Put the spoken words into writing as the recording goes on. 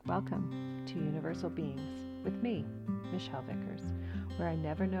Welcome to Universal Beings with me, Michelle Vickers, where I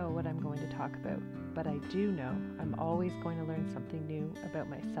never know what I'm going to talk about, but I do know I'm always going to learn something new about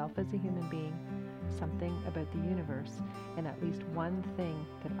myself as a human being, something about the universe, and at least one thing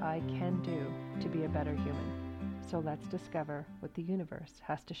that I can do to be a better human. So let's discover what the universe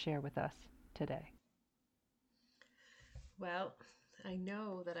has to share with us today. Well, I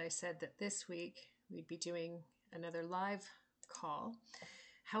know that I said that this week we'd be doing another live call.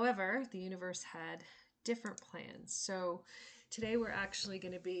 However, the universe had different plans. So today we're actually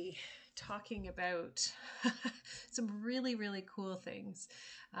going to be talking about some really, really cool things.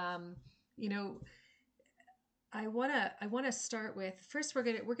 I want to start with, first we're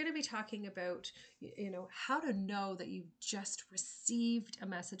going to be talking about, how to know that you've just received a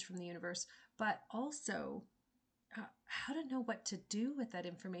message from the universe, but also how to know what to do with that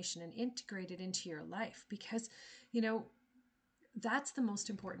information and integrate it into your life, because, that's the most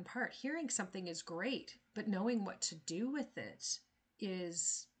important part. Hearing something is great, but knowing what to do with it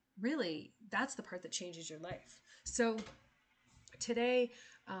is really, that's the part that changes your life. So today,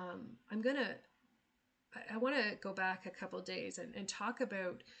 I want to go back a couple of days and talk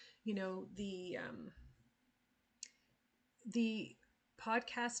about, the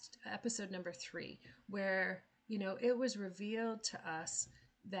podcast episode number 3, where, it was revealed to us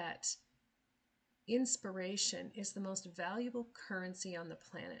that inspiration is the most valuable currency on the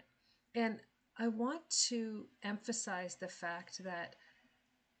planet. And I want to emphasize the fact that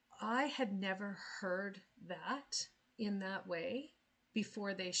I had never heard that in that way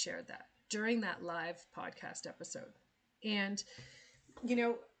before they shared that during that live podcast episode. And,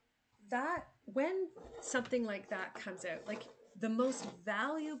 that when something like that comes out, like the most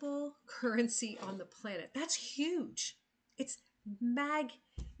valuable currency on the planet, that's huge. It's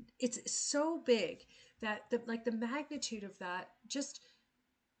so big that the magnitude of that, just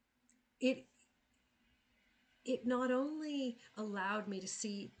it not only allowed me to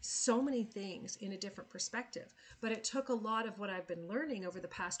see so many things in a different perspective, but it took a lot of what I've been learning over the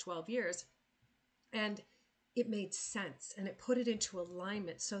past 12 years and it made sense, and it put it into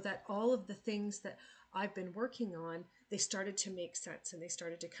alignment so that all of the things that I've been working on, they started to make sense and they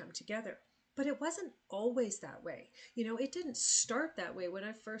started to come together. But it wasn't always that way. It didn't start that way when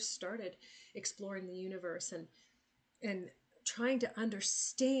I first started exploring the universe and trying to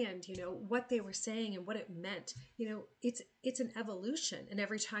understand, what they were saying and what it meant. It's an evolution. And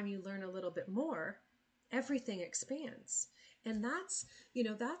every time you learn a little bit more, everything expands. And that's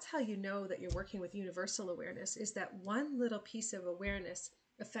how you know that you're working with universal awareness, is that one little piece of awareness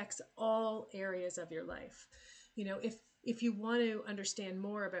affects all areas of your life. If you want to understand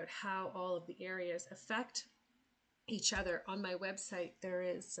more about how all of the areas affect each other, on my website, there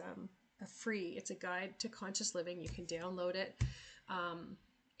is it's a guide to conscious living. You can download it.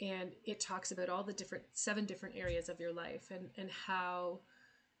 And it talks about all the 7 different areas of your life and how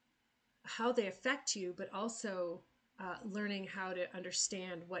they affect you, but also learning how to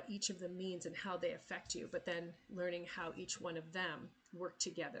understand what each of them means and how they affect you, but then learning how each one of them work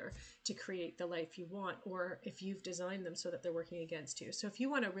together to create the life you want, or if you've designed them so that they're working against you. So if you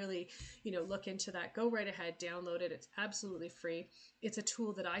want to really, look into that, go right ahead, download it. It's absolutely free. It's a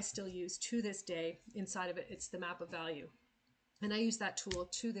tool that I still use to this day. Inside of it, it's the map of value. And I use that tool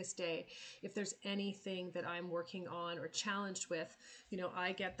to this day. If there's anything that I'm working on or challenged with,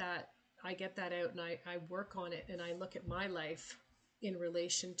 I get that out and I work on it, and I look at my life in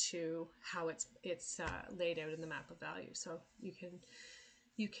relation to how it's laid out in the map of value. So you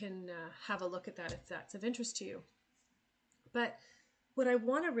can have a look at that if that's of interest to you. But what I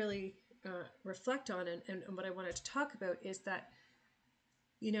want to really reflect on and what I wanted to talk about is that,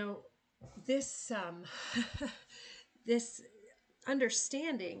 this this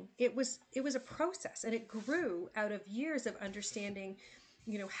understanding, it was a process, and it grew out of years of understanding,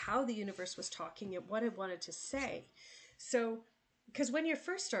 how the universe was talking and what it wanted to say. So, because when you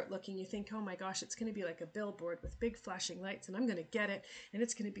first start looking, you think, oh my gosh, it's going to be like a billboard with big flashing lights, and I'm going to get it, and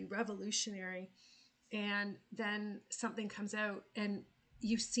it's going to be revolutionary. And then something comes out, and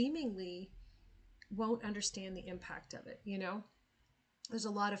you seemingly won't understand the impact of it. There's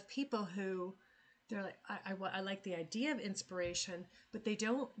a lot of people who, they're like, I like the idea of inspiration, but they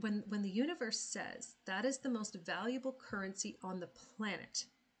don't, when the universe says that is the most valuable currency on the planet,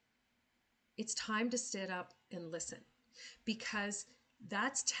 it's time to stand up and listen, because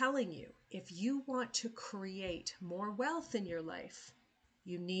that's telling you, if you want to create more wealth in your life,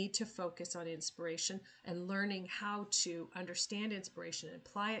 you need to focus on inspiration and learning how to understand inspiration and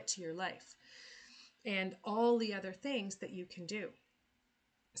apply it to your life and all the other things that you can do.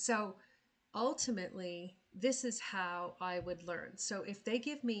 So ultimately, this is how I would learn. So if they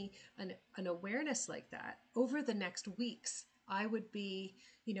give me an awareness like that over the next weeks, I would be,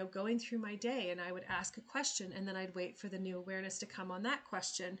 going through my day and I would ask a question and then I'd wait for the new awareness to come on that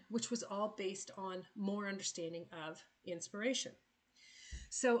question, which was all based on more understanding of inspiration.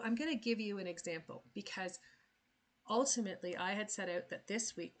 So I'm going to give you an example because ultimately I had set out that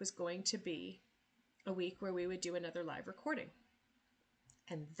this week was going to be a week where we would do another live recording.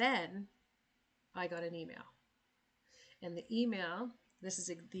 And then I got an email. And the email, this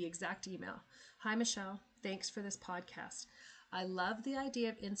is the exact email. Hi, Michelle. Thanks for this podcast. I love the idea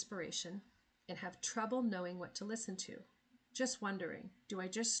of inspiration and have trouble knowing what to listen to. Just wondering, do I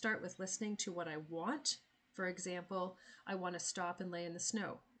just start with listening to what I want? For example, I want to stop and lay in the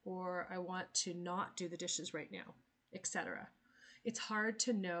snow, or I want to not do the dishes right now, etc. It's hard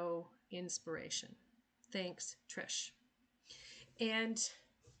to know inspiration. Thanks, Trish. And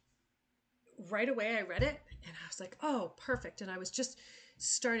right away I read it and I was like, oh, perfect. And I was just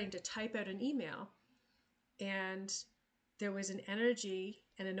starting to type out an email and there was an energy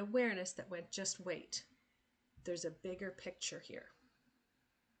and an awareness that went, just wait. There's a bigger picture here.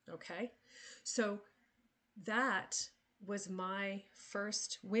 Okay. So that was my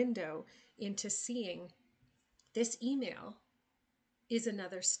first window into seeing this email is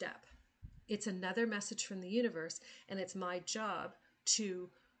another step. It's another message from the universe, and it's my job to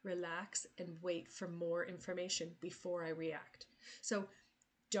relax and wait for more information before I react. So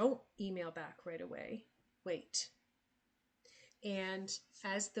don't email back right away. Wait. And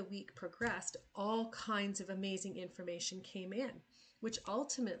as the week progressed, all kinds of amazing information came in, which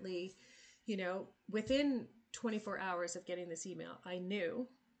ultimately, within 24 hours of getting this email, I knew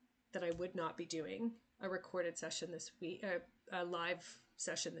that I would not be doing a recorded session this week, a live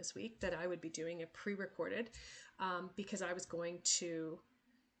session this week, that I would be doing a pre-recorded because I was going to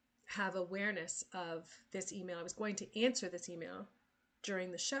have awareness of this email. I was going to answer this email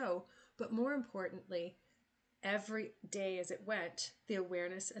during the show, but more importantly, every day as it went, the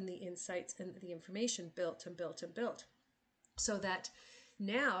awareness and the insights and the information built and built and built. So that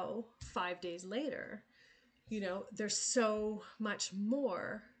now, 5 days later, there's so much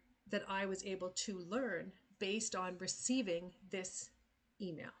more that I was able to learn based on receiving this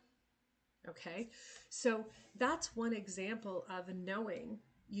email. Okay, so that's one example of knowing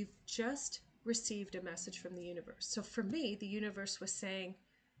you've just received a message from the universe. So for me, the universe was saying,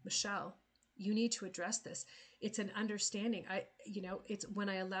 Michelle, you need to address this. It's an understanding. It's when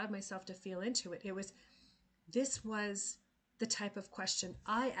I allowed myself to feel into it, this was the type of question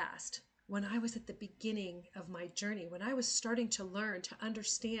I asked when I was at the beginning of my journey, when I was starting to learn, to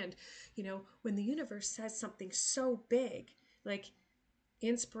understand, when the universe says something so big, like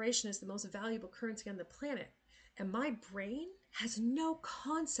inspiration is the most valuable currency on the planet. And my brain has no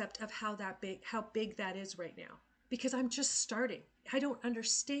concept of how big that is right now, because I'm just starting. I don't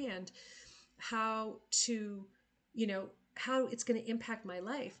understand how to, how it's going to impact my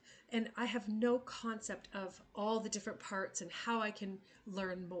life. And I have no concept of all the different parts and how I can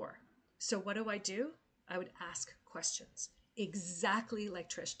learn more. So what do? I would ask questions exactly like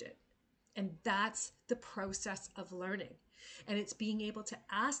Trish did. And that's the process of learning. And it's being able to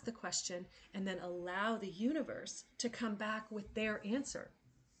ask the question and then allow the universe to come back with their answer.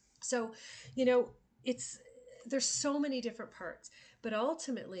 So, there's so many different parts, but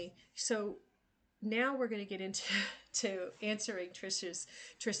ultimately, so now we're going to get into answering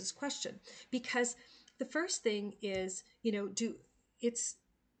Trish's question, because the first thing is,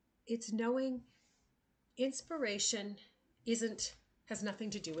 it's knowing inspiration has nothing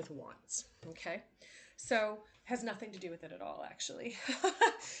to do with wants. Okay. So has nothing to do with it at all, actually,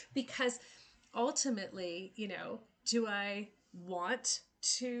 because ultimately, do I want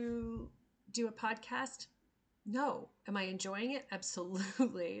to do a podcast? No. Am I enjoying it?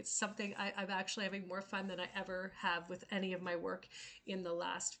 Absolutely. It's something I'm actually having more fun than I ever have with any of my work in the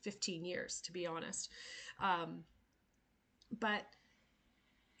last 15 years, to be honest. But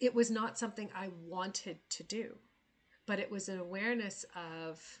it was not something I wanted to do, but it was an awareness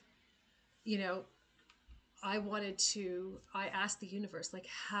of, I asked the universe, like,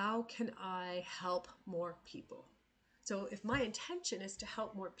 how can I help more people? So if my intention is to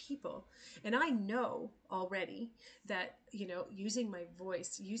help more people, and I know already that, using my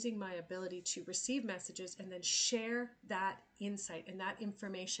voice, using my ability to receive messages and then share that insight and that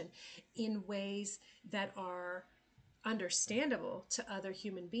information in ways that are understandable to other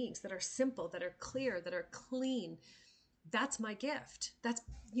human beings, that are simple, that are clear, that are clean, that's my gift.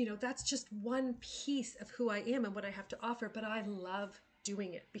 That's just one piece of who I am and what I have to offer, but I love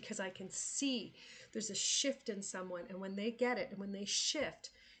doing it because I can see there's a shift in someone, and when they get it and when they shift,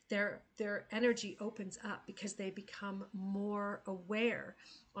 their energy opens up because they become more aware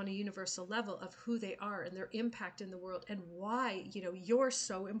on a universal level of who they are and their impact in the world and why, you're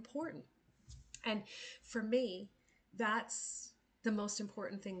so important. And for me, that's the most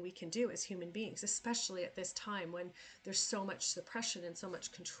important thing we can do as human beings, especially at this time when there's so much suppression and so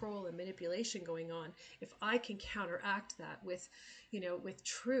much control and manipulation going on. If I can counteract that with, with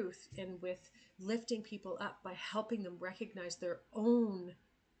truth and with lifting people up by helping them recognize their own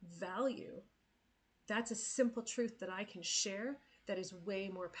value, that's a simple truth that I can share that is way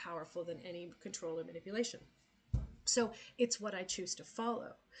more powerful than any control or manipulation. So it's what I choose to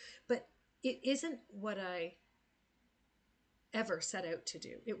follow. But it isn't what I ever set out to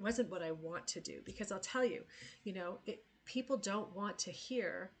do. It wasn't what I want to do, because I'll tell you, people don't want to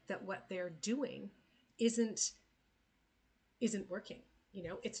hear that what they're doing isn't working.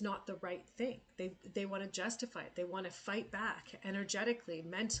 It's not the right thing. They want to justify it. They want to fight back energetically,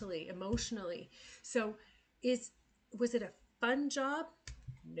 mentally, emotionally. So was it a fun job?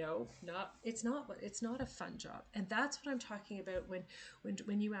 No, it's not a fun job. And that's what I'm talking about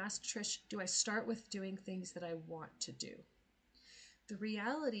when you ask, Trish, do I start with doing things that I want to do? The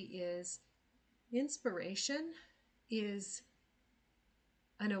reality is, inspiration is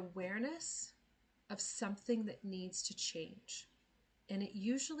an awareness of something that needs to change. And it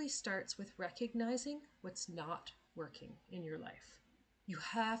usually starts with recognizing what's not working in your life. You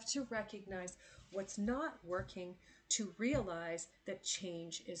have to recognize what's not working to realize that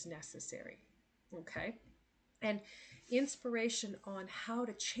change is necessary. Okay? And inspiration on how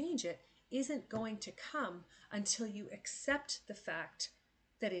to change it isn't going to come until you accept the fact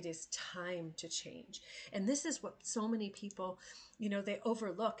that it is time to change. And this is what so many people, they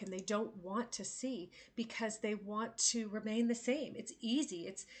overlook and they don't want to see because they want to remain the same. It's easy.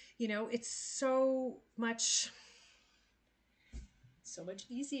 It's so much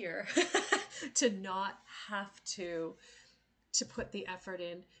easier to not have to put the effort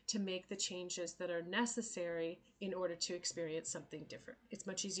in to make the changes that are necessary in order to experience something different. It's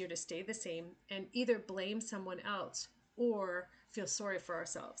much easier to stay the same and either blame someone else or feel sorry for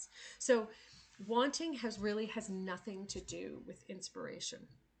ourselves. So wanting has nothing to do with inspiration.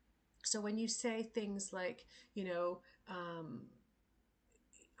 So when you say things like,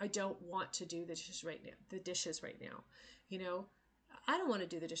 I don't want to do the dishes right now, I don't want to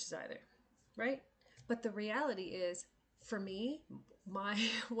do the dishes either, right? But the reality is, for me,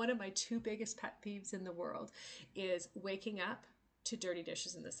 one of my two biggest pet peeves in the world is waking up to dirty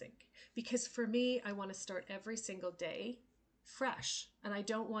dishes in the sink. Because for me, I want to start every single day fresh. And I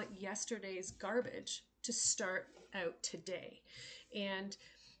don't want yesterday's garbage to start out today. And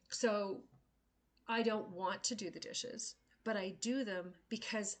so I don't want to do the dishes, but I do them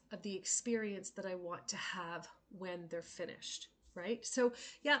because of the experience that I want to have when they're finished. Right? So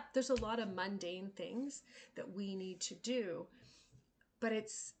yeah, there's a lot of mundane things that we need to do, but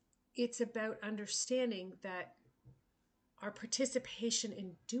it's about understanding that our participation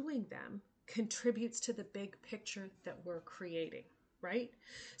in doing them contributes to the big picture that we're creating, right?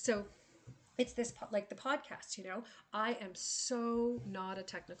 So it's this, like the podcast, I am so not a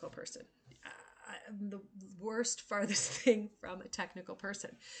technical person. I'm the farthest thing from a technical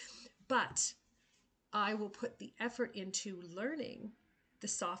person, but I will put the effort into learning the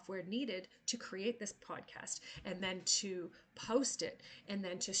software needed to create this podcast and then to post it and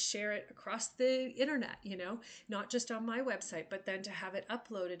then to share it across the internet, not just on my website, but then to have it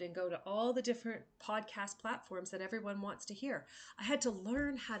uploaded and go to all the different podcast platforms that everyone wants to hear. I had to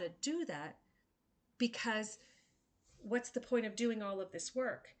learn how to do that, because what's the point of doing all of this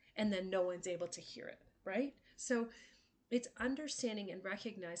work and then no one's able to hear it, right? So it's understanding and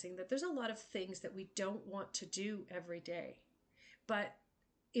recognizing that there's a lot of things that we don't want to do every day, but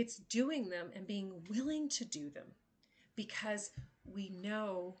it's doing them and being willing to do them because we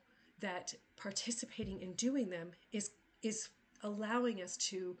know that participating in doing them is allowing us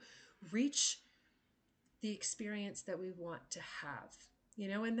to reach the experience that we want to have,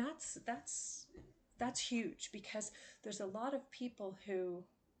 and that's huge, because there's a lot of people who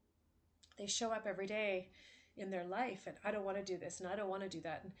they show up every day in their life and I don't want to do this and I don't want to do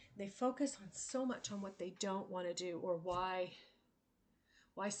that, and they focus on so much on what they don't want to do or why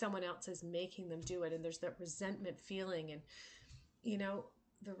someone else is making them do it, and there's that resentment feeling. And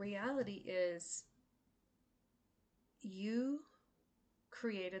the reality is, you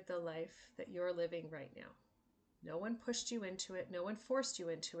created the life that you're living right now. No one pushed you into it, no one forced you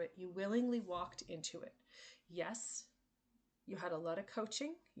into it, you willingly walked into it. Yes, you had a lot of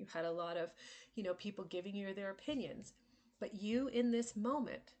coaching, you had a lot of, people giving you their opinions, but you in this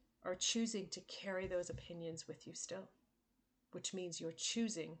moment are choosing to carry those opinions with you still. which means you're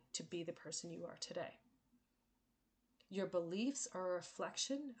choosing to be the person you are today. Your beliefs are a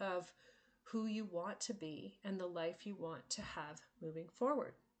reflection of who you want to be and the life you want to have moving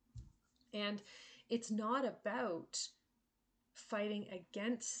forward. And it's not about fighting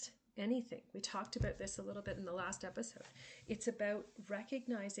against anything. We talked about this a little bit in the last episode. It's about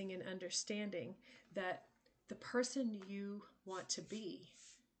recognizing and understanding that the person you want to be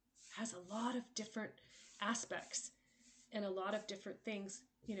has a lot of different aspects and a lot of different things,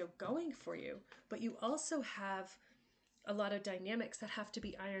 going for you. But you also have a lot of dynamics that have to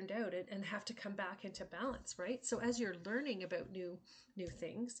be ironed out and have to come back into balance, right? So as you're learning about new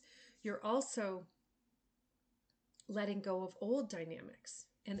things, you're also letting go of old dynamics.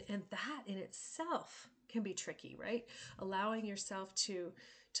 And that in itself can be tricky, right? Allowing yourself to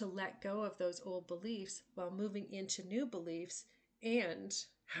let go of those old beliefs while moving into new beliefs and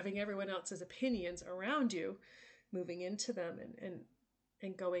having everyone else's opinions around you, moving into them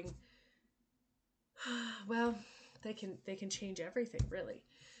and going, well, they can change everything, really.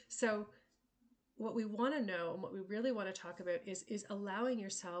 So what we want to know and what we really want to talk about is allowing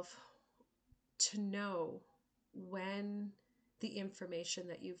yourself to know when the information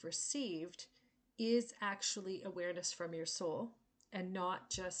that you've received is actually awareness from your soul and not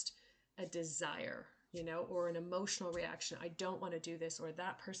just a desire, or an emotional reaction. I don't want to do this, or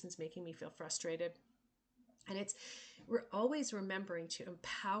that person's making me feel frustrated. And we're always remembering to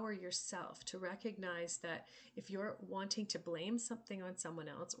empower yourself to recognize that if you're wanting to blame something on someone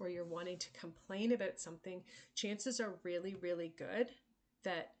else, or you're wanting to complain about something, chances are really, really good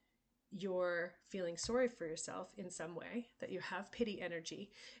that you're feeling sorry for yourself in some way, that you have pity energy,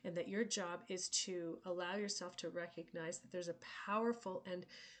 and that your job is to allow yourself to recognize that there's a powerful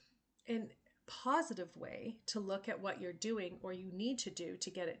and positive way to look at what you're doing or you need to do to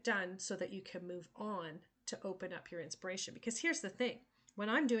get it done so that you can move on to open up your inspiration. Because here's the thing, when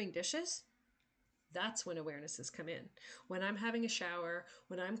I'm doing dishes, that's when awarenesses come in. When I'm having a shower,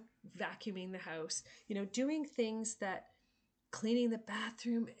 when I'm vacuuming the house, doing things that, cleaning the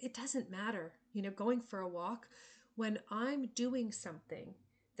bathroom, it doesn't matter, going for a walk, when I'm doing something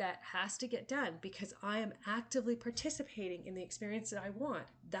that has to get done because I am actively participating in the experience that I want,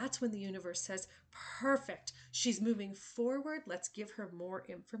 that's when the universe says, perfect, she's moving forward, let's give her more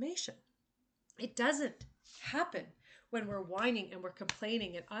information. It doesn't happen when we're whining and we're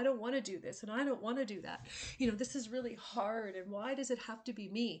complaining and I don't want to do this and I don't want to do that. This is really hard and why does it have to be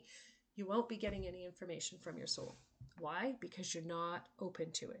me? You won't be getting any information from your soul. Why? Because you're not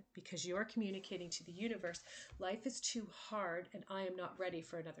open to it. Because you're communicating to the universe, life is too hard and I am not ready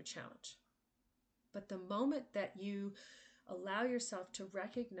for another challenge. But the moment that you allow yourself to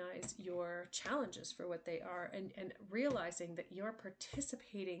recognize your challenges for what they are and realizing that you're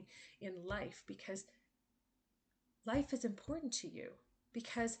participating in life because life is important to you,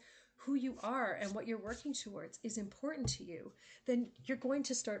 because who you are and what you're working towards is important to you, then you're going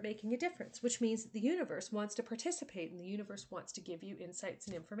to start making a difference, which means the universe wants to participate and the universe wants to give you insights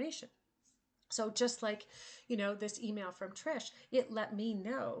and information. So just like, this email from Trish, it let me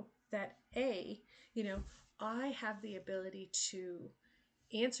know that I have the ability to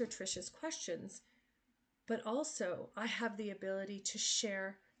answer Trish's questions, but also I have the ability to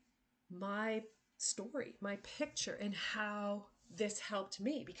share my story, my picture, and how this helped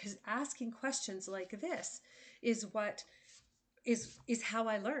me, because asking questions like this is what is how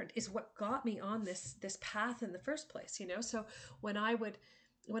I learned, is what got me on this path in the first place. So when I would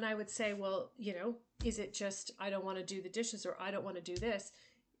say, well, is it just I don't want to do the dishes or I don't want to do this,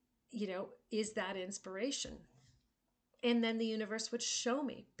 is that inspiration? And then the universe would show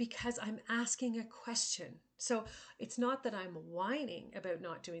me because I'm asking a question. So it's not that I'm whining about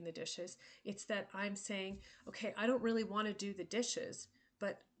not doing the dishes. It's that I'm saying, okay, I don't really want to do the dishes,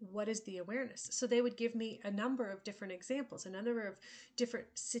 but what is the awareness? So they would give me a number of different examples, a number of different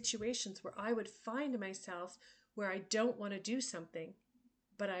situations where I would find myself where I don't want to do something,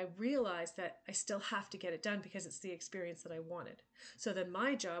 but I realize that I still have to get it done because it's the experience that I wanted. So then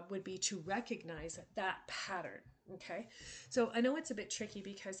my job would be to recognize that pattern. Okay. So I know it's a bit tricky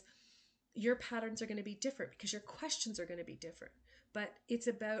because your patterns are going to be different because your questions are going to be different, but it's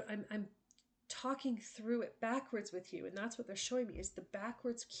about, I'm talking through it backwards with you. And that's what they're showing me, is the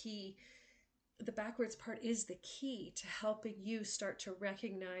backwards key. The backwards part is the key to helping you start to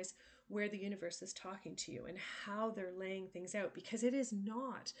recognize where the universe is talking to you and how they're laying things out, because it is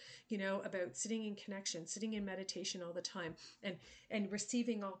not, about sitting in connection, sitting in meditation all the time and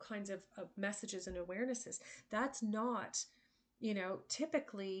receiving all kinds of messages and awarenesses. That's not,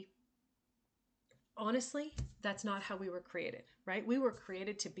 typically, honestly, that's not how we were created, right? We were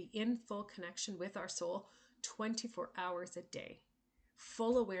created to be in full connection with our soul 24 hours a day,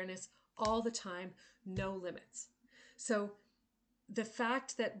 full awareness all the time, no limits. So the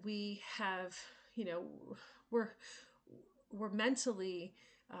fact that we have, we're mentally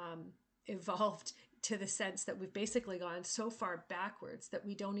evolved to the sense that we've basically gone so far backwards that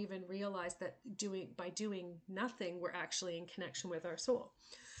we don't even realize that by doing nothing, we're actually in connection with our soul.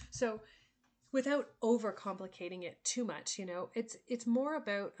 So without overcomplicating it too much, it's more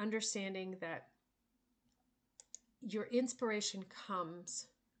about understanding that your inspiration comes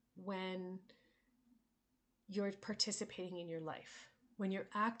when you're participating in your life, when you're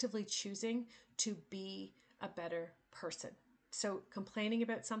actively choosing to be a better person. So complaining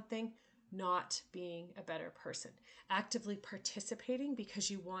about something, not being a better person. Actively participating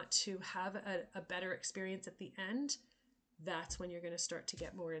because you want to have a better experience at the end, that's when you're going to start to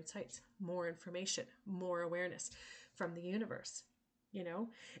get more insights, more information, more awareness from the universe,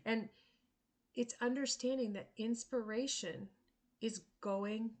 And it's understanding that inspiration is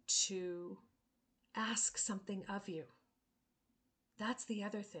going to ask something of you. That's the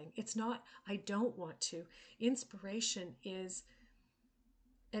other thing. It's not, I don't want to. Inspiration is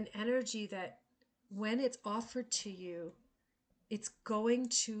an energy that when it's offered to you, it's going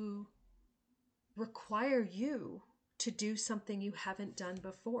to require you to do something you haven't done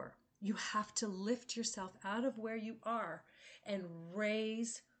before. You have to lift yourself out of where you are and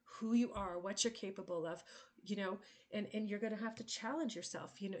raise who you are, what you're capable of, and you're going to have to challenge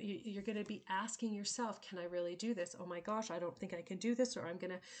yourself. You're going to be asking yourself, can I really do this? Oh my gosh, I don't think I can do this, or I'm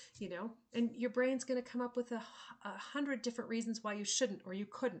going to, and your brain's going to come up with 100 different reasons why you shouldn't or you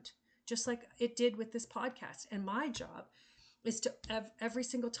couldn't, just like it did with this podcast. And my job is to, every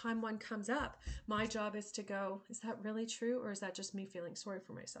single time one comes up, my job is to go, is that really true? Or is that just me feeling sorry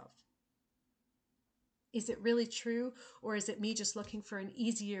for myself? Is it really true? Or is it me just looking for an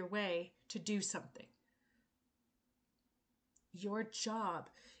easier way to do something? Your job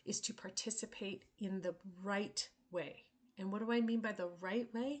is to participate in the right way. And what do I mean by the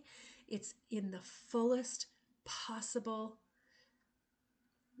right way? It's in the fullest possible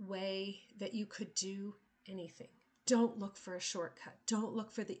way that you could do anything. Don't look for a shortcut. Don't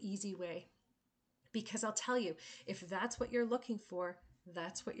look for the easy way. Because I'll tell you, if that's what you're looking for,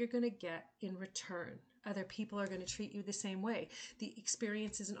 that's what you're going to get in return. Other people are going to treat you the same way. The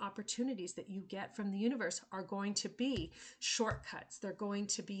experiences and opportunities that you get from the universe are going to be shortcuts. They're going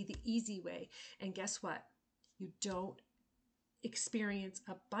to be the easy way. And guess what? You don't experience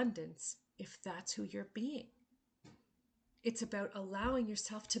abundance if that's who you're being. It's about allowing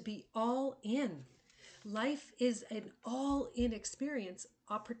yourself to be all in. Life is an all-in experience,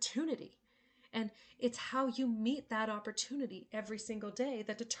 opportunity. And it's how you meet that opportunity every single day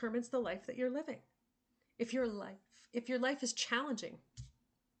that determines the life that you're living. If your life is challenging,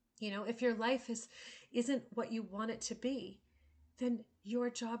 if your life isn't what you want it to be, then your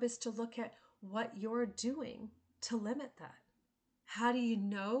job is to look at what you're doing to limit that. How do you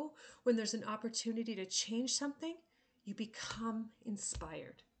know when there's an opportunity to change something? You become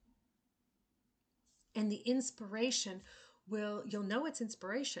inspired. And the inspiration you'll know it's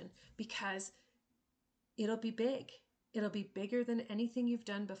inspiration because it'll be big. It'll be bigger than anything you've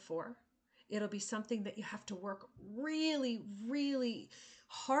done before. It'll be something that you have to work really, really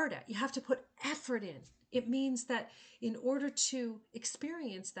hard at. You have to put effort in. It means that in order to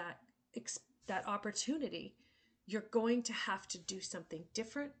experience that opportunity, you're going to have to do something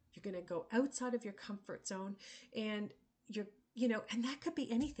different. You're going to go outside of your comfort zone, and and that could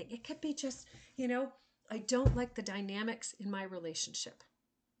be anything. It could be just, I don't like the dynamics in my relationship.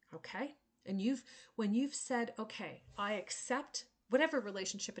 Okay? And when you've said, okay, I accept whatever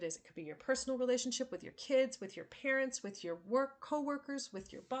relationship it is. It could be your personal relationship with your kids, with your parents, with your co-workers,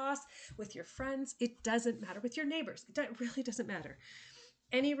 with your boss, with your friends. It doesn't matter. With your neighbors. It really doesn't matter.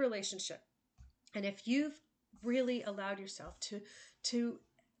 Any relationship. And if you've really allowed yourself to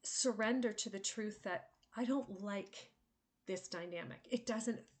surrender to the truth that I don't like this dynamic. It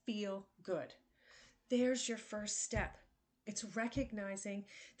doesn't feel good. There's your first step. It's recognizing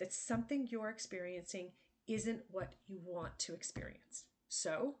that something you're experiencing isn't what you want to experience.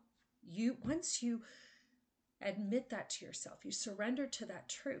 So once you admit that to yourself, you surrender to that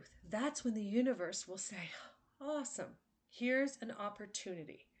truth, that's when the universe will say, awesome, here's an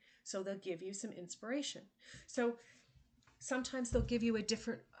opportunity. So they'll give you some inspiration. So sometimes they'll give you a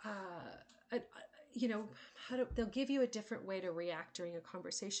different, they'll give you a different way to react during a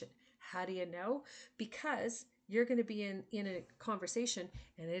conversation. How do you know? Because you're going to be in a conversation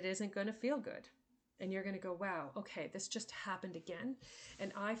and it isn't going to feel good. And you're going to go, wow, okay, this just happened again.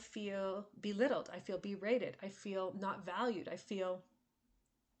 And I feel belittled. I feel berated. I feel not valued. I feel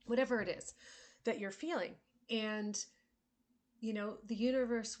whatever it is that you're feeling. And, the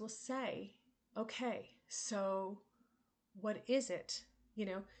universe will say, okay, so what is it?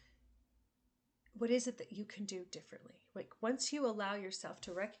 What is it that you can do differently? Like once you allow yourself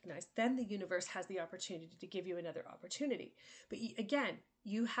to recognize, then the universe has the opportunity to give you another opportunity. But again,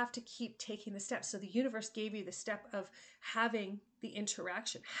 you have to keep taking the steps. So the universe gave you the step of having the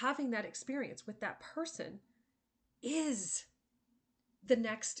interaction, having that experience with that person is the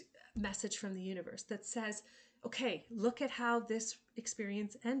next message from the universe that says, okay, look at how this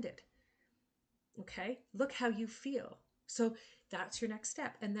experience ended. Okay, look how you feel. So that's your next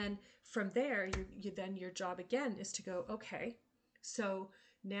step. And then from there, then your job again is to go, okay, so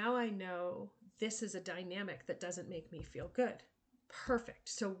now I know this is a dynamic that doesn't make me feel good. Perfect.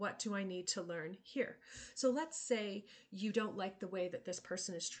 So what do I need to learn here? So let's say you don't like the way that this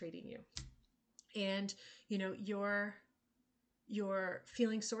person is treating you. And, you're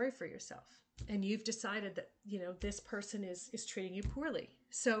feeling sorry for yourself. And you've decided that, this person is treating you poorly.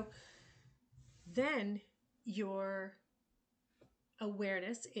 So then your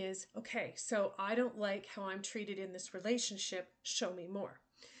awareness is, okay, so I don't like how I'm treated in this relationship. Show me more.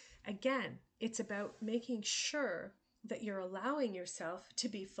 Again, it's about making sure that you're allowing yourself to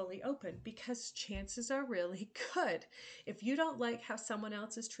be fully open, because chances are really good, if you don't like how someone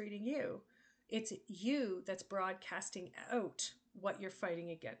else is treating you, it's you that's broadcasting out what you're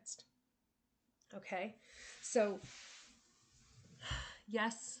fighting against. Okay? So,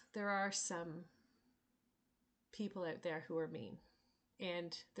 yes, there are some people out there who are mean.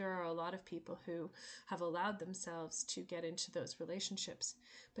 And there are a lot of people who have allowed themselves to get into those relationships.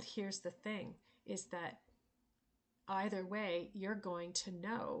 But here's the thing, is that either way, you're going to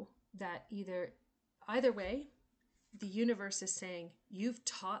know that either way, the universe is saying, you've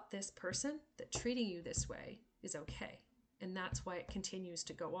taught this person that treating you this way is okay. And that's why it continues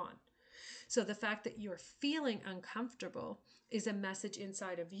to go on. So the fact that you're feeling uncomfortable is a message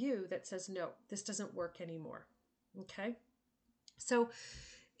inside of you that says, no, this doesn't work anymore. Okay? So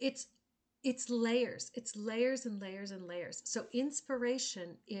it's layers. It's layers and layers and layers. So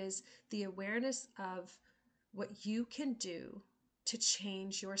inspiration is the awareness of what you can do to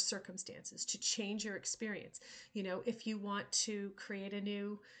change your circumstances, to change your experience. If you want to create a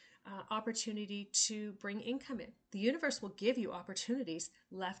new opportunity to bring income in, the universe will give you opportunities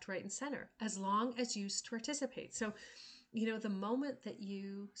left, right, and center as long as you participate. So, the moment that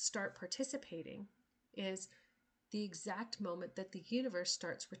you start participating is the exact moment that the universe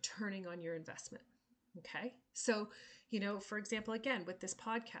starts returning on your investment. Okay. So, for example, again, with this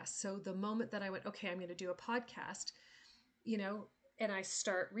podcast, so the moment that I went, okay, I'm going to do a podcast, and I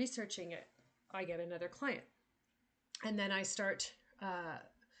start researching it, I get another client. And then I start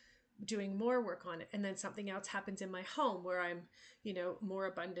doing more work on it. And then something else happens in my home where I'm, more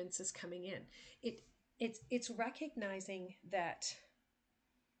abundance is coming in. It's recognizing that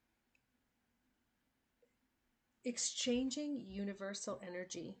exchanging universal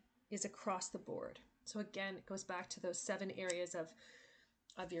energy is across the board. So again, it goes back to those 7 areas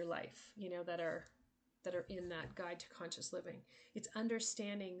of your life, that are in that guide to conscious living. It's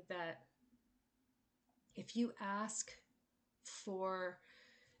understanding that if you ask for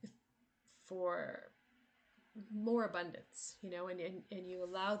more abundance, and you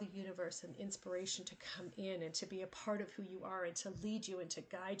allow the universe and inspiration to come in and to be a part of who you are and to lead you and to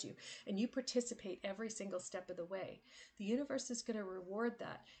guide you, and you participate every single step of the way, the universe is going to reward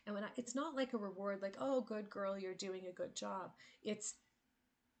that. And it's not like a reward like, oh, good girl, you're doing a good job. It's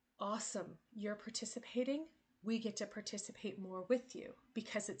awesome, you're participating. We get to participate more with you,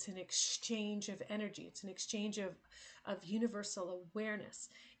 because it's an exchange of energy. It's an exchange of universal awareness.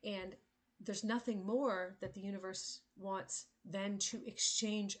 And there's nothing more that the universe wants than to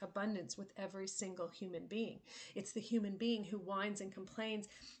exchange abundance with every single human being. It's the human being who whines and complains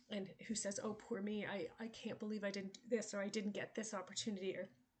and who says, oh, poor me, I can't believe I didn't do this, or I didn't get this opportunity, or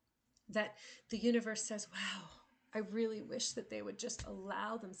that the universe says, wow, I really wish that they would just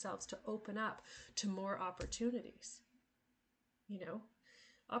allow themselves to open up to more opportunities.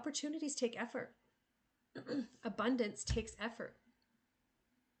 Opportunities take effort. Abundance takes effort.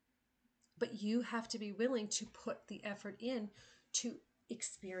 But you have to be willing to put the effort in to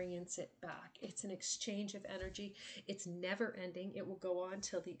experience it back. It's an exchange of energy. It's never ending. It will go on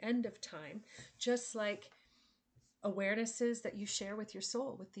till the end of time. Just like awarenesses that you share with your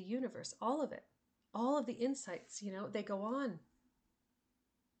soul, with the universe, all of it, all of the insights, they go on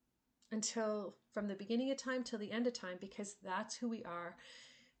until from the beginning of time till the end of time, because that's who we are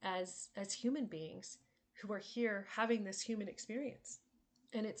as human beings who are here having this human experience.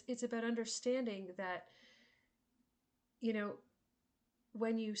 And it's about understanding that,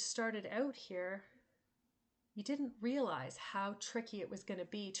 when you started out here, You didn't realize how tricky it was going to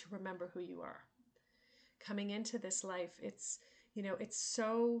be to remember who you are. Coming into this life, it's, you know, it's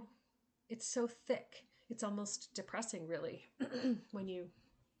so thick. It's almost depressing, really, when you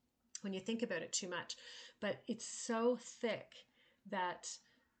think about it too much. But it's so thick that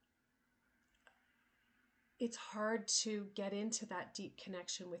it's hard to get into that deep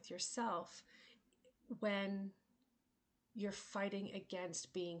connection with yourself when you're fighting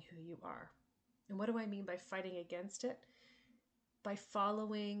against being who you are. And what do I mean by fighting against it? By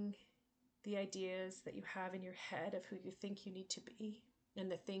following the ideas that you have in your head of who you think you need to be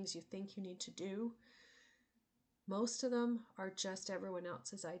and the things you think you need to do. Most of them are just everyone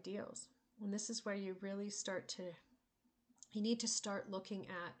else's ideals. And this is where you really you need to start looking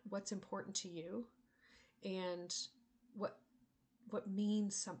at what's important to you and what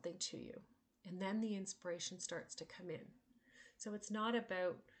means something to you. And then the inspiration starts to come in. So it's not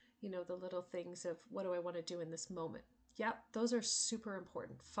about, the little things of what do I want to do in this moment. Yep, those are super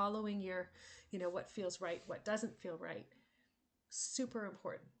important. Following your, what feels right, what doesn't feel right. Super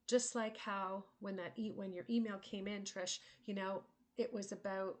important. Just like how when your email came in, Trish, it was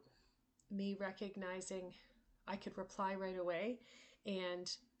about me recognizing I could reply right away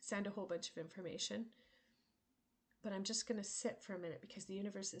and send a whole bunch of information. But I'm just going to sit for a minute because the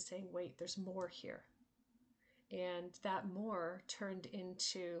universe is saying, wait, there's more here. And that more turned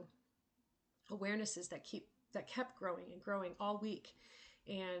into awarenesses that kept growing and growing all week.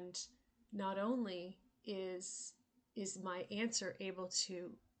 And not only is my answer able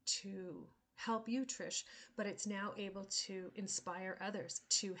to help you, Trish, but it's now able to inspire others,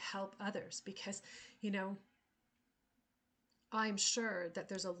 to help others, because, I'm sure that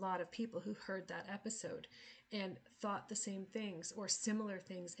there's a lot of people who heard that episode and thought the same things or similar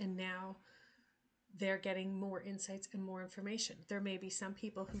things, and now they're getting more insights and more information. There may be some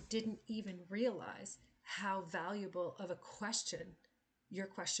people who didn't even realize how valuable of a question your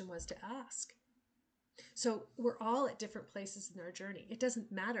question was to ask. So we're all at different places in our journey. It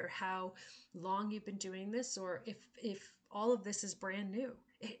doesn't matter how long you've been doing this or if all of this is brand new.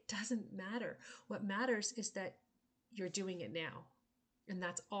 It doesn't matter. What matters is that you're doing it now. And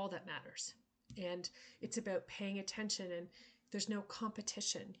that's all that matters. And it's about paying attention, and there's no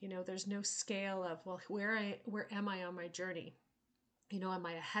competition. There's no scale of, well, where am I on my journey? Am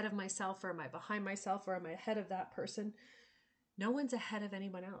I ahead of myself, or am I behind myself, or am I ahead of that person? No one's ahead of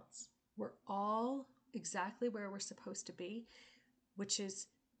anyone else. We're all exactly where we're supposed to be, which is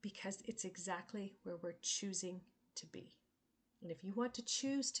because it's exactly where we're choosing to be. And if you want to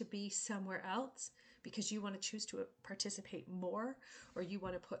choose to be somewhere else because you want to choose to participate more, or you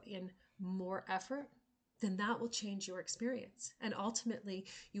want to put in more effort, then that will change your experience. And ultimately,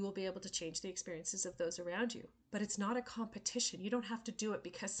 you will be able to change the experiences of those around you. But it's not a competition. You don't have to do it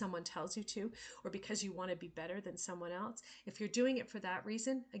because someone tells you to, or because you want to be better than someone else. If you're doing it for that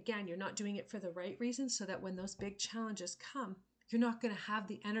reason, again, you're not doing it for the right reason, so that when those big challenges come, you're not going to have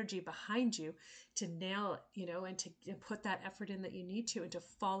the energy behind you to nail it, and to put that effort in that you need to, and to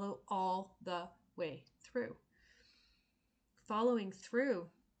follow all the way through. Following through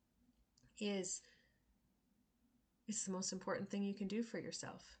is the most important thing you can do for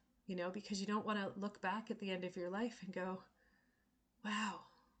yourself, because you don't want to look back at the end of your life and go, wow,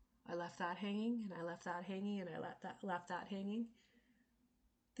 I left that hanging, and I left that hanging, and I left that hanging.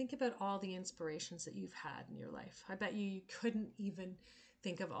 Think about all the inspirations that you've had in your life. I bet you couldn't even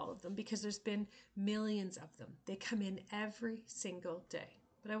think of all of them, because there's been millions of them. They come in every single day.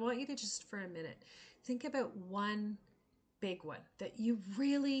 But I want you to just for a minute, think about one big one that you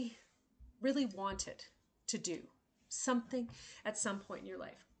really, really wanted to do something at some point in your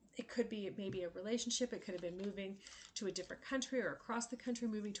life. It could be maybe a relationship. It could have been moving to a different country or across the country,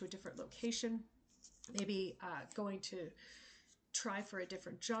 moving to a different location, maybe going to try for a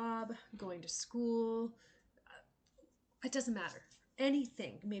different job, going to school. It doesn't matter.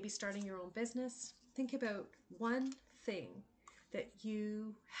 Anything, maybe starting your own business. Think about one thing that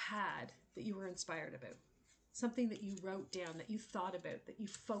you had that you were inspired about. Something that you wrote down, that you thought about, that you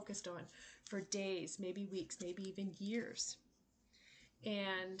focused on for days, maybe weeks, maybe even years.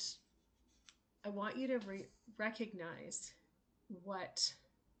 And I want you to recognize what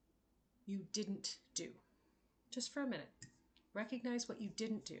you didn't do. Just for a minute. Recognize what you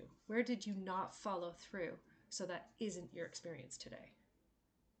didn't do. Where did you not follow through so that isn't your experience today?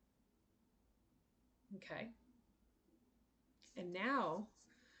 Okay. And now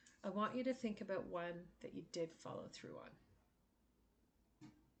I want you to think about one that you did follow through on.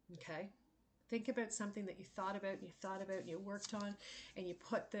 Okay. Think about something that you thought about and you worked on and you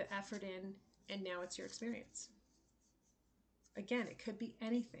put the effort in, and now it's your experience. Again, it could be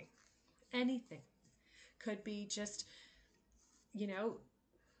anything. Anything. could be just, you know,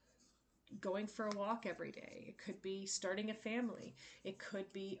 going for a walk every day. It could be starting a family. It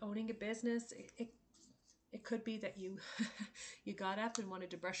could be owning a business. It could be that you you got up and wanted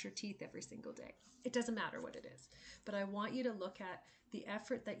to brush your teeth every single day. It doesn't matter what it is. But I want you to look at the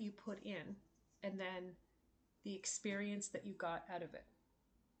effort that you put in and then the experience that you got out of it.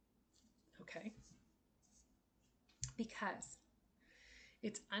 Okay? Because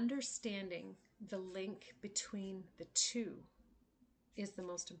it's understanding the link between the two is the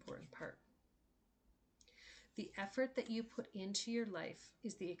most important part. The effort that you put into your life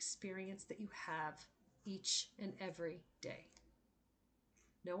is the experience that you have each and every day.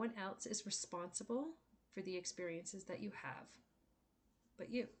 No one else is responsible for the experiences that you have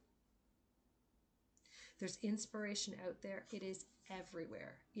but you. There's inspiration out there. It is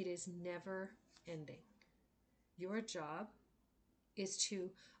everywhere. It is never ending. Your job is to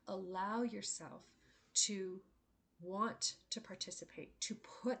allow yourself to want to participate, to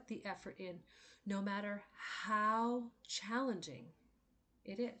put the effort in, no matter how challenging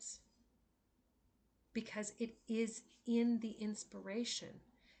it is. Because it is in the inspiration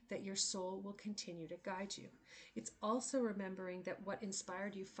that your soul will continue to guide you. It's also remembering that what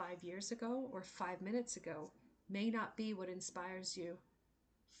inspired you 5 years ago or 5 minutes ago may not be what inspires you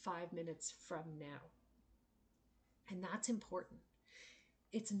 5 minutes from now. And that's important.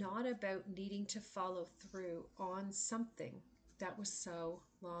 It's not about needing to follow through on something that was so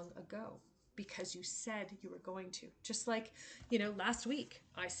long ago because you said you were going to. Just like, last week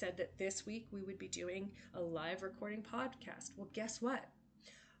I said that this week we would be doing a live recording podcast. Well, guess what?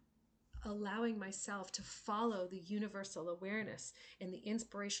 Allowing myself to follow the universal awareness and the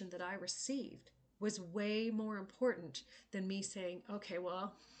inspiration that I received was way more important than me saying, okay,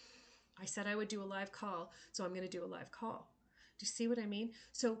 well, I said I would do a live call, so I'm going to do a live call. Do you see what I mean?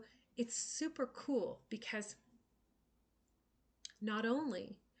 So it's super cool because not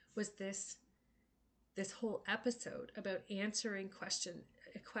only was this whole episode about answering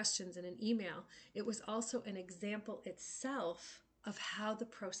questions in an email, it was also an example itself of how the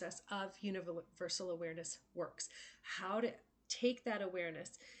process of universal awareness works. How to take that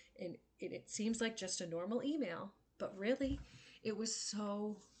awareness, and it seems like just a normal email, but really it was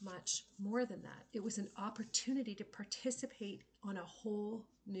so much more than that. It was an opportunity to participate on a whole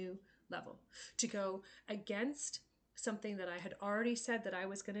new level, to go against something that I had already said that I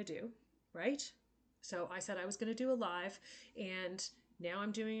was going to do, right? So I said I was going to do a live, and now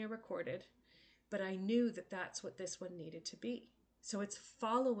I'm doing a recorded, but I knew that that's what this one needed to be. So it's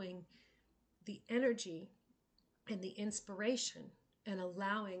following the energy and the inspiration and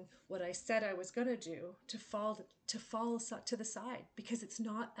allowing what I said I was going to do to fall to the side because it's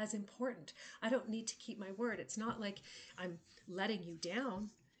not as important. I don't need to keep my word. It's not like I'm letting you down.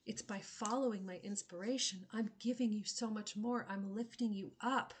 It's by following my inspiration. I'm giving you so much more. I'm lifting you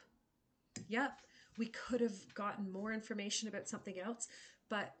up. Yep, we could have gotten more information about something else,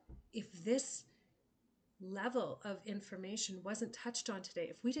 but if this level of information wasn't touched on today,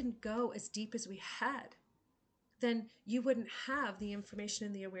 if we didn't go as deep as we had, then you wouldn't have the information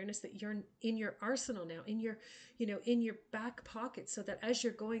and the awareness that you're in your arsenal now, in your, in your back pocket, so that as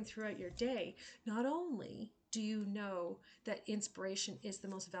you're going throughout your day, not only do you know that inspiration is the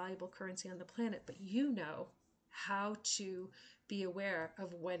most valuable currency on the planet, but you know how to be aware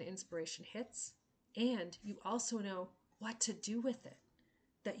of when inspiration hits, and you also know what to do with it,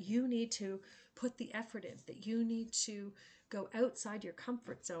 that you need to put the effort in, that you need to go outside your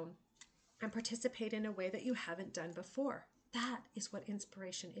comfort zone and participate in a way that you haven't done before. That is what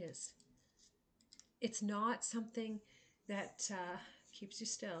inspiration is. It's not something that keeps you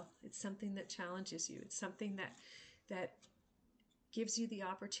still. It's something that challenges you. It's something that gives you the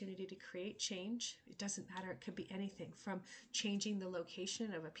opportunity to create change. It doesn't matter. It could be anything from changing the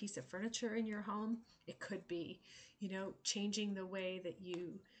location of a piece of furniture in your home. It could be, changing the way that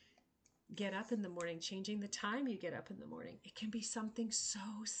you get up in the morning, changing the time you get up in the morning. It can be something so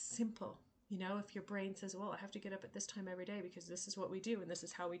simple. If your brain says, well, I have to get up at this time every day because this is what we do and this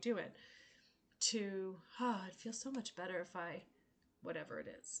is how we do it, to, it feels so much better if I, whatever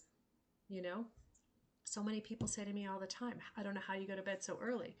it is, So many people say to me all the time, I don't know how you go to bed so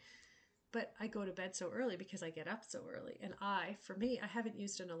early, but I go to bed so early because I get up so early. And for me, I haven't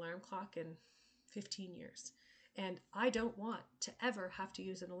used an alarm clock in 15 years. And I don't want to ever have to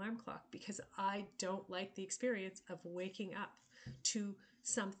use an alarm clock because I don't like the experience of waking up to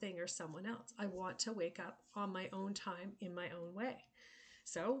something or someone else. I want to wake up on my own time in my own way.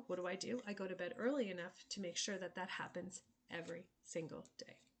 So what do? I go to bed early enough to make sure that happens every single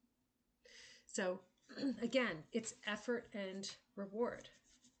day. So again, it's effort and reward.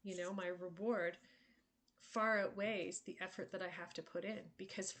 My reward far outweighs the effort that I have to put in.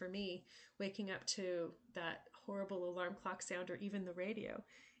 Because for me, waking up to that horrible alarm clock sound or even the radio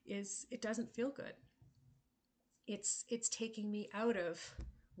it doesn't feel good. It's taking me out of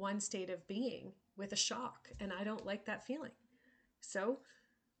one state of being with a shock, and I don't like that feeling. So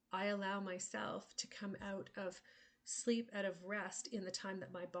I allow myself to come out of sleep, out of rest in the time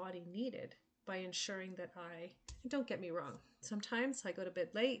that my body needed, by ensuring that don't get me wrong, sometimes I go to bed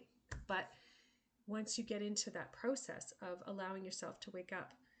late, but once you get into that process of allowing yourself to wake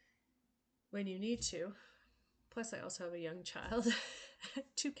up when you need to, plus I also have a young child,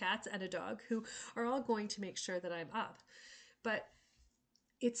 2 cats and a dog who are all going to make sure that I'm up. But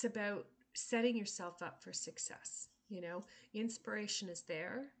it's about setting yourself up for success. Inspiration is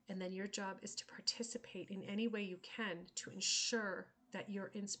there, and then your job is to participate in any way you can to ensure that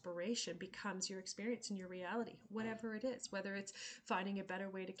your inspiration becomes your experience and your reality, whatever it is, whether it's finding a better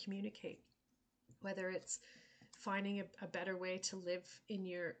way to communicate, whether it's finding a better way to live in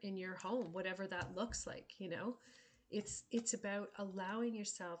your home, whatever that looks like. It's about allowing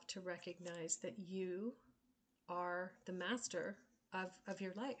yourself to recognize that you are the master of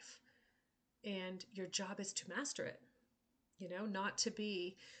your life, and your job is to master it. Not to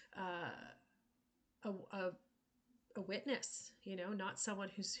be a witness, not someone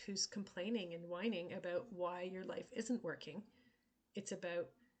who's complaining and whining about why your life isn't working. It's about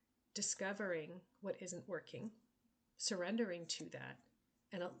discovering what isn't working, surrendering to that,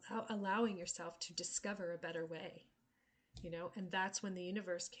 and allowing yourself to discover a better way. And that's when the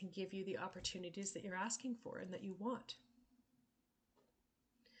universe can give you the opportunities that you're asking for and that you want.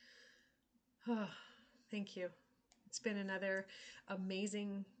 Oh, thank you. It's been another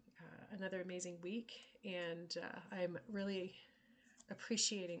amazing week, and I'm really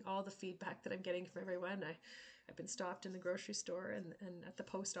appreciating all the feedback that I'm getting from everyone. I've been stopped in the grocery store and at the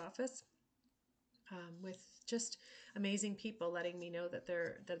post office with just amazing people letting me know that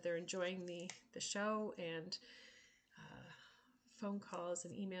they're enjoying the show, and phone calls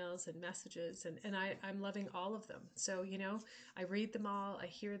and emails and messages, and I'm loving all of them. So I read them all, I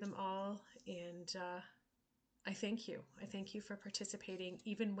hear them all, and I thank you. I thank you for participating,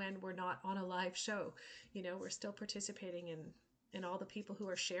 even when we're not on a live show. We're still participating in all the people who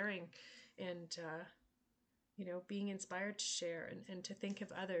are sharing, and being inspired to share and to think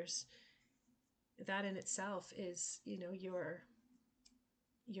of others. That in itself is, you're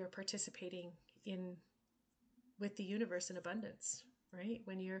participating with the universe in abundance, right?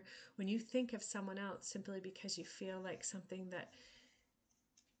 When you think of someone else simply because you feel like something that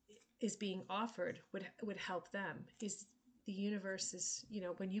is being offered would help them, is the universe is,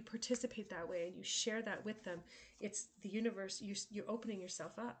 when you participate that way and you share that with them, it's the universe, you're opening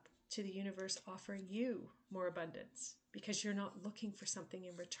yourself up to the universe offering you more abundance, because you're not looking for something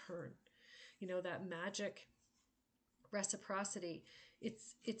in return. That magic reciprocity,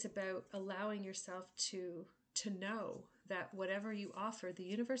 it's about allowing yourself to know that whatever you offer, the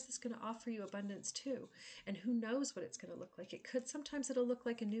universe is going to offer you abundance too. And who knows what it's going to look like. Sometimes it'll look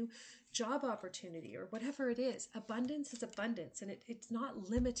like a new job opportunity or whatever it is. Abundance is abundance, and it's not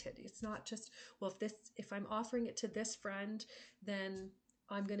limited. It's not just, well, if I'm offering it to this friend, then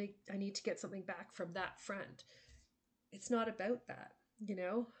I need to get something back from that friend. It's not about that.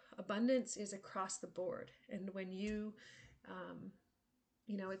 Abundance is across the board. And when you,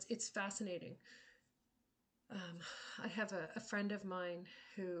 it's fascinating. I have a friend of mine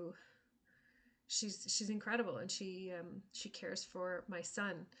who she's incredible, and she cares for my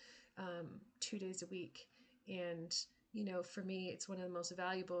son 2 days a week. And for me, it's one of the most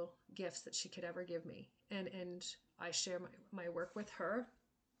valuable gifts that she could ever give me. And I share my work with her.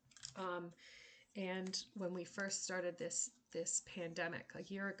 And when we first started this pandemic a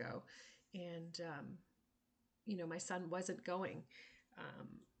year ago, and my son wasn't going,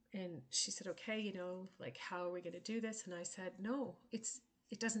 and she said, okay, how are we going to do this? And I said, no, it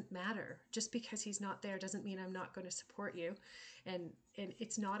doesn't matter. Just because he's not there doesn't mean I'm not going to support you. And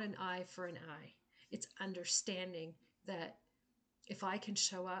it's not an eye for an eye. It's understanding that if I can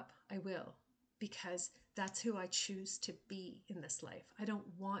show up, I will, because that's who I choose to be in this life. I don't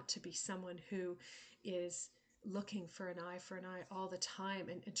want to be someone who is looking for an eye all the time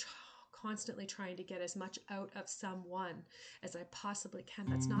and constantly trying to get as much out of someone as I possibly can.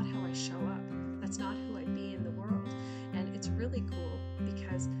 That's not how I show up. That's not who I be in the world. And it's really cool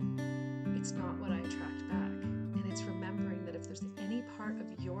because it's not what I attract back. And it's remembering that if there's any part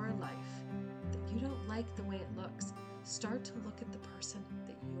of your life that you don't like the way it looks, start to look at the person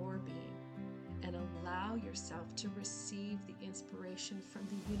that you're being and allow yourself to receive the inspiration from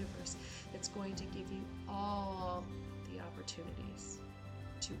the universe that's going to give you all the opportunities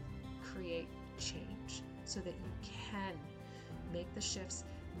to create change. so that you can make the shifts,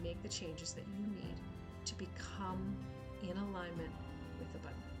 make the changes that you need to become in alignment with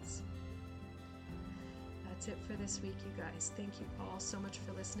abundance. That's it for this week, you guys. Thank you all so much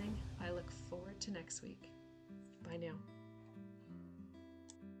for listening. I look forward to next week. Bye now.